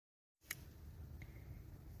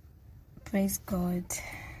Praise God.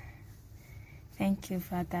 Thank you,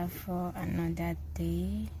 Father, for another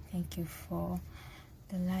day. Thank you for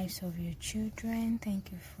the lives of your children.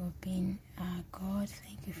 Thank you for being our God.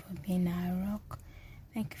 Thank you for being our rock.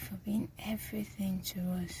 Thank you for being everything to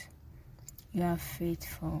us. You are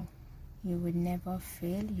faithful. You would never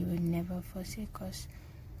fail. You would never forsake us.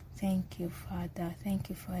 Thank you, Father. Thank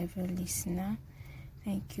you for every listener.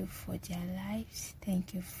 Thank you for their lives.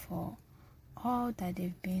 Thank you for all that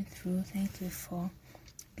they've been through. Thank you for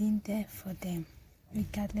being there for them,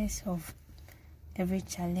 regardless of every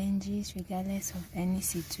challenges, regardless of any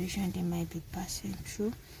situation they might be passing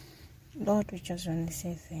through. Lord, we just want to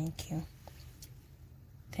say thank you.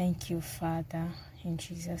 Thank you, Father. In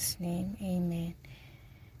Jesus' name, amen.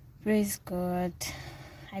 Praise God.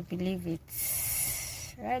 I believe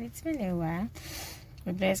it's been a while.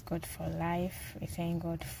 We bless God for life. We thank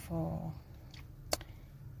God for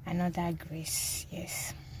another grace.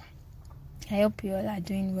 Yes. I hope you all are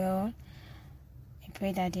doing well. I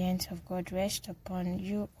pray that the hands of God rest upon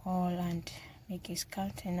you all and make His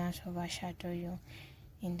countenance overshadow you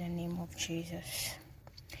in the name of Jesus.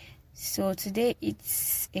 So today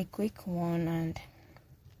it's a quick one, and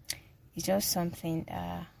it's just something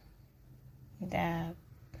that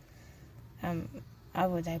how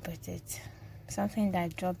would I put it? Something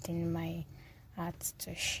that dropped in my heart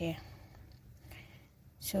to share.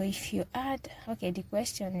 So if you add, the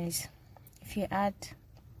question is, if you add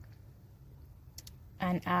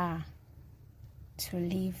an hour to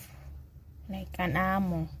live, like an hour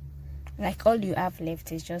more, like all you have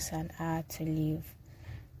left is just an hour to live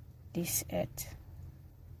this earth,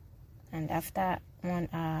 and after 1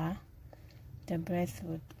 hour, the breath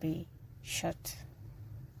would be short.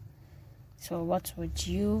 So what would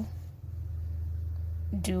you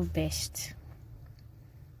do best?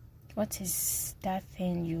 What is that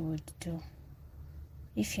thing you would do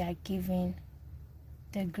if you are given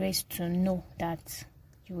the grace to know that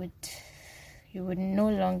you would no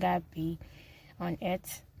longer be on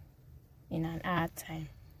earth in an hour time?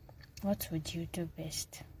 What would you do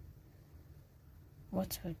best?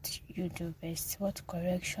 What would you do best? What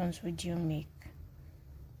corrections would you make?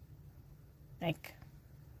 Like,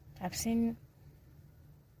 I've seen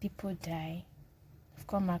people die. I've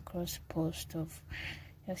come across posts of,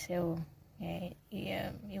 they'll say,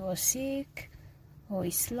 he was sick,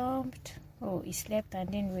 he slumped, he slept and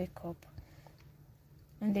didn't wake up.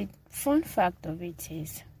 And the fun fact of it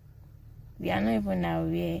is, we are not even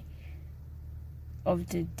aware of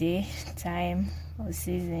the day, time, or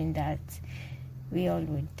season that we all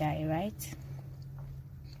would die, right?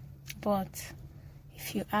 But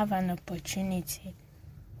if you have an opportunity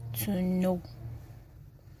to know,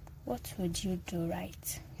 what would you do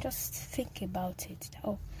right? Just think about it.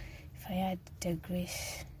 If I had the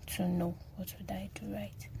grace to know, what would I do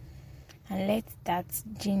right? And let that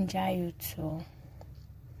ginger you to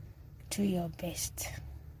do your best.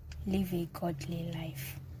 Live a godly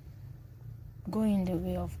life. Go in the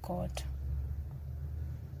way of God.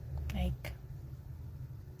 Like,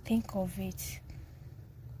 think of it.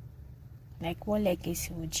 Like, what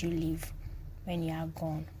legacy would you leave when you are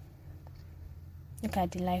gone? Look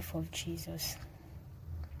at the life of Jesus.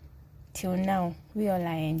 Till now, we all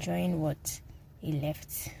are enjoying what He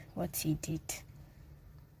left, what He did.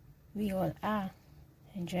 We all are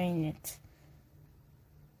enjoying it.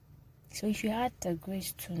 So if you had the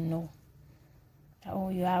grace to know that,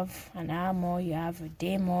 you have an hour more, you have a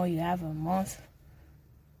day more, you have a month,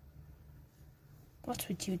 what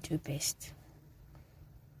would you do best?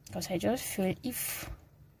 Because I just feel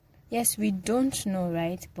yes, we don't know,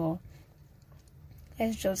 right? But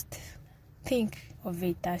let's just think of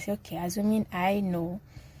it as, assuming I know,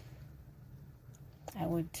 I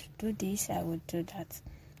would do this, I would do that,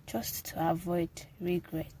 just to avoid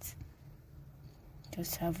regret.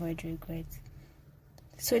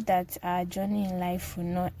 So that our journey in life will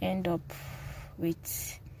not end up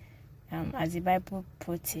with, as the Bible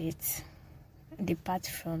puts it, depart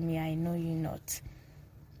from me, I know you not.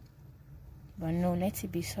 But no, let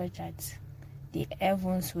it be such that the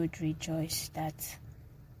heavens would rejoice that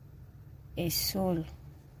a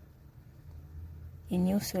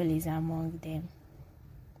new soul is among them.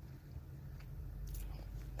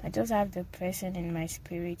 I just have the person in my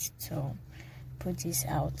spirit to put this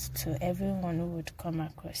out to everyone who would come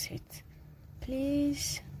across it.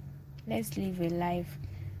 Please, let's live a life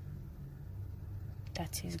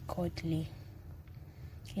that is godly,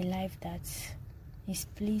 a life that is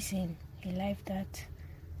pleasing, a life that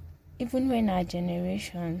even when our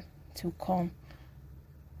generation to come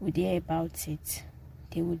would hear about it,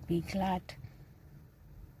 they would be glad.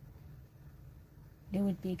 They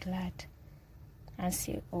would be glad and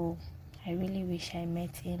say, I really wish I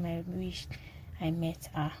met him. I wish I met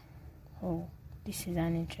her. Oh, this is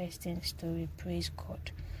an interesting story. Praise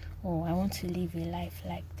God. Oh, I want to live a life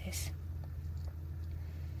like this.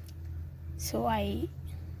 So I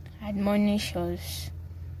admonish us,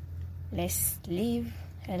 let's live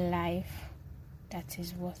a life that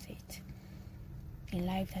is worth it. A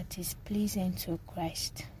life that is pleasing to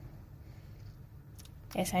Christ.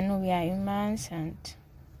 Yes, I know we are humans,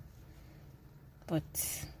 but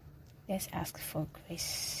let's ask for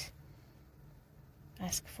grace.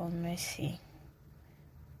 Ask for mercy.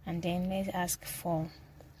 And then let's ask for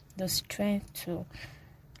the strength to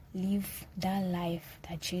live that life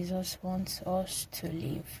that Jesus wants us to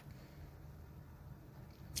live.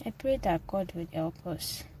 I pray that God will help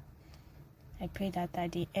us. I pray that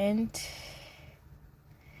at the end,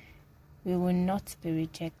 we will not be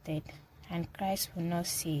rejected, and Christ will not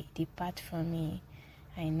say, "Depart from me,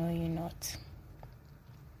 I know you not."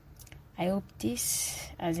 I hope this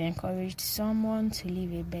has encouraged someone to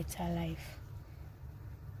live a better life.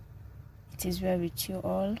 It is well with you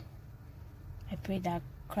all. I pray that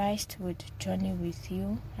Christ would journey with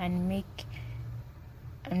you and make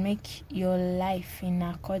your life in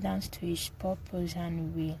accordance to his purpose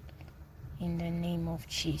and will, in the name of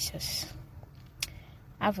Jesus.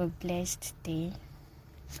 Have a blessed day.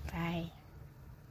 Bye.